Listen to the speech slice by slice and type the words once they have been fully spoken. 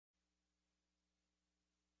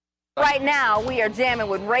Right now, we are jamming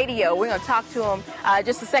with Radio. We're going to talk to him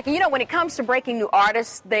just a second. You know, when it comes to breaking new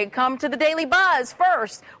artists, they come to the Daily Buzz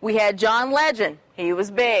first. We had John Legend. He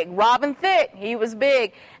was big. Robin Thicke. He was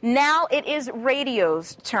big. Now it is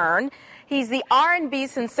Radio's turn. He's the R&B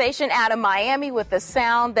sensation out of Miami with a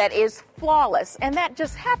sound that is flawless, and that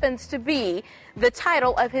just happens to be the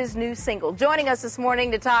title of his new single. Joining us this morning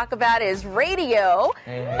to talk about is Radio.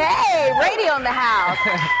 Hey, Radio in the house.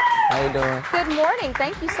 How you doing? Good morning.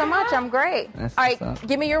 Thank you so much. I'm great. All right,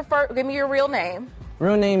 give me your real name.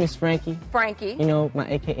 Real name is Frankie. Frankie. You know, my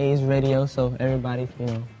AKA is Radio, so everybody, you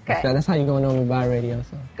know. Okay. That's how you gonna know me by Radio.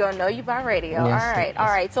 So. Gonna know you by Radio. Yes, all right, yes. all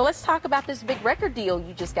right. So let's talk about this big record deal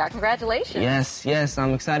you just got. Congratulations. Yes.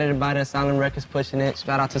 I'm excited about it. Asylum Records pushing it.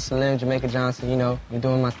 Shout out to Salim, Jamaica Johnson. You know, we're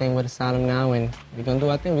doing my thing with Asylum now, and we're gonna do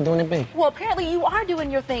our thing. We're doing it big. Well, apparently you are doing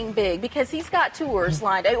your thing big because he's got tours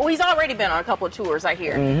lined up. Well, he's already been on a couple of tours, I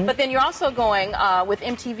hear. Mm-hmm. But then you're also going with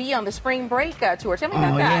MTV on the spring break tour. Tell me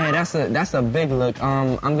about that. Yeah, that's a big look.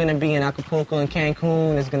 I'm gonna be in Acapulco and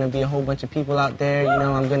Cancun. There's gonna be a whole bunch of people out there. You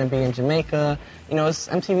know, I'm gonna be in Jamaica. You know, it's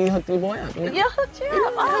MTV hooked the boy up. You know? Yeah, hooked you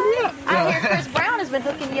up. I hear Chris Brown has been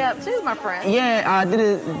hooking you up too, my friend. Yeah, I did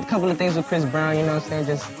a couple of things with Chris Brown, you know what I'm saying,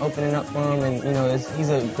 just opening up for him, and, you know, he's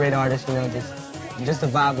a great artist, you know, just to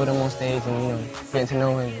vibe with him on stage and, you know, getting to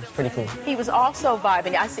know him. It's pretty cool. He was also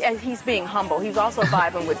vibing. I see he's being humble. He was also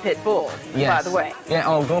vibing with Pitbull, by the way. Yeah,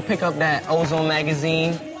 go pick up that Ozone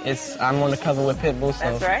magazine. I'm on the cover with Pitbull, so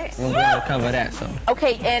that's right. I'm going to be on the cover of that. So.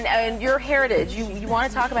 Okay, and your heritage, you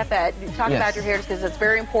want to talk about that. Talk about your heritage because it's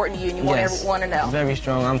very important to you and you want everyone to know. Very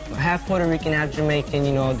strong. I'm half Puerto Rican, half Jamaican.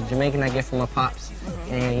 You know, the Jamaican I get from my pops.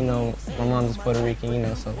 And, you know, my mom's Puerto Rican, you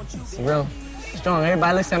know, so it's real strong.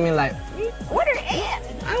 Everybody looks at me like, what are it?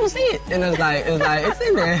 I don't see it. And it's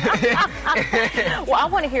in there. Well, I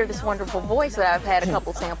want to hear this wonderful voice that I've had a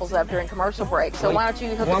couple samples of during commercial break. So why don't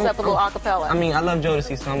you hook us up a little acapella? I mean, I love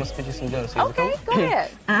Jodeci, so I'm going to spit you some Jodeci. Okay, go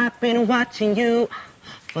ahead. I've been watching you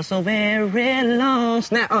for so very long.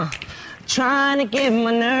 Now, trying to get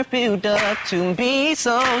my nerve built up to be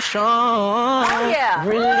so strong. Oh, yeah.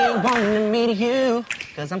 Really want to meet you,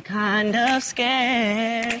 cause I'm kind of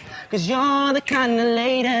scared. Cause you're the kind of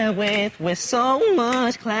lady with so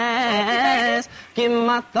much class. Get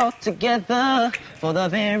my thoughts together for the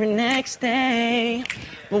very next day.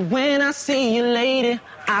 But when I see you later,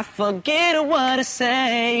 I forget what to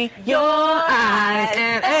say. Your eyes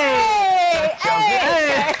and hey.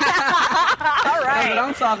 All right. That's what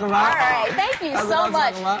I'm talking about. All right. Thank you so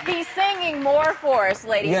much. He's singing more for us,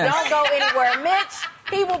 ladies. Yes. Don't go anywhere. Mitch,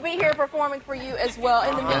 he will be here performing for you as well.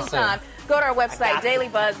 In the meantime, go to our website,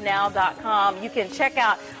 dailybuzznow.com. You can check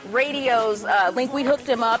out Radio's link. We hooked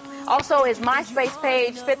him up. Also, his MySpace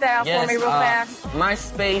page. Spit that out for me real fast.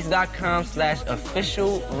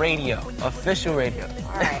 MySpace.com/official radio. Official radio.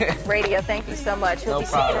 All right. Radio, thank you so much. He'll be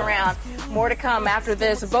sticking around. More to come after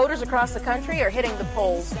this. Voters across the country are hitting the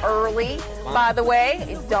polls early, by the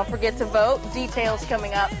way. Don't forget to vote. Details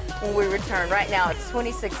coming up when we return. Right now, it's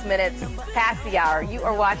 26 minutes past the hour. You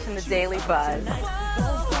are watching the Daily Buzz.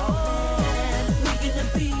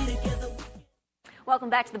 Welcome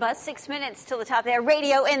back to the Buzz. 6 minutes till the top there.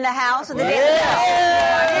 Radio in the house with the Daily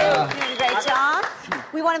Buzz. Doing a great job.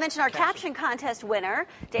 We want to mention our caption contest winner,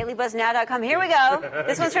 DailyBuzzNow.com. Here we go.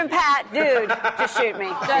 This one's from Pat. Dude, just shoot me.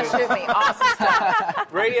 Just shoot me. Awesome stuff.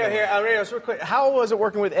 Radio here. Radio, so real quick. How was it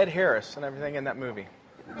working with Ed Harris and everything in that movie?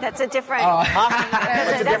 That's a different.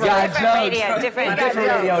 That's a different radio. Different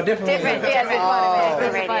radio. Different radio.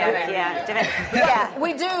 Yeah.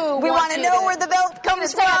 We do. We want to know where the belt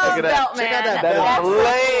comes from. Check out this belt, man. Check out that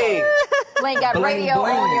bling. Bling got radio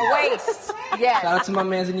on your waist. Yes. Shout out to my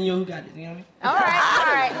mans in New York who got it, you know what I mean? All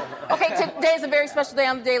right. Okay, today is a very special day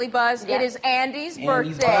on the Daily Buzz. It is Andy's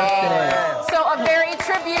birthday. So a very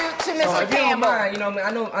tribute to Mr. Campbell. You know,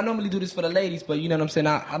 I normally do this for the ladies, but you know what I'm saying?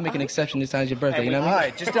 I'll make an exception this time. It's your birthday, you know what I mean? All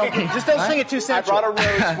right, just don't sing it too central. I brought a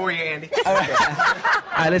rose for you, Andy. All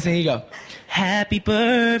right, listen, here you go. Happy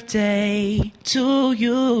birthday to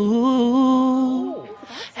you.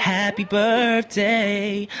 Happy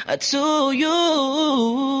birthday to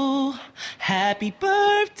you. Happy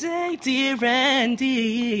birthday, dear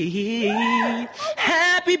Andy.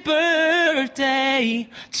 Happy birthday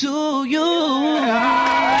to you.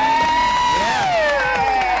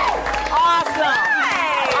 Awesome.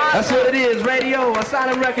 That's what it is. Radio,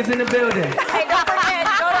 Asylum Records in the building. Hey, don't forget,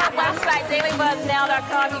 go to our website,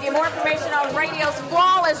 dailybuzznow.com. You get more information on Radio's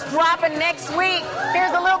Flawless dropping next week.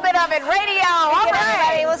 Here's a little bit of it. Radio. All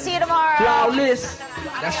right. Everybody, we'll see you tomorrow. Flawless.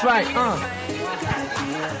 That's right.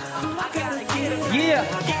 Yeah.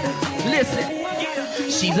 Listen.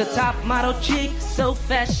 She's a top model chick, so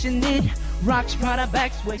fashionate. Rocks, Prada,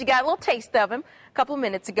 bags. You got a little taste of him a couple of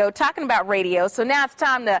minutes ago talking about radio. So now it's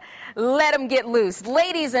time to let him get loose.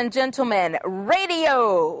 Ladies and gentlemen,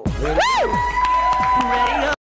 radio. Woo! Radio.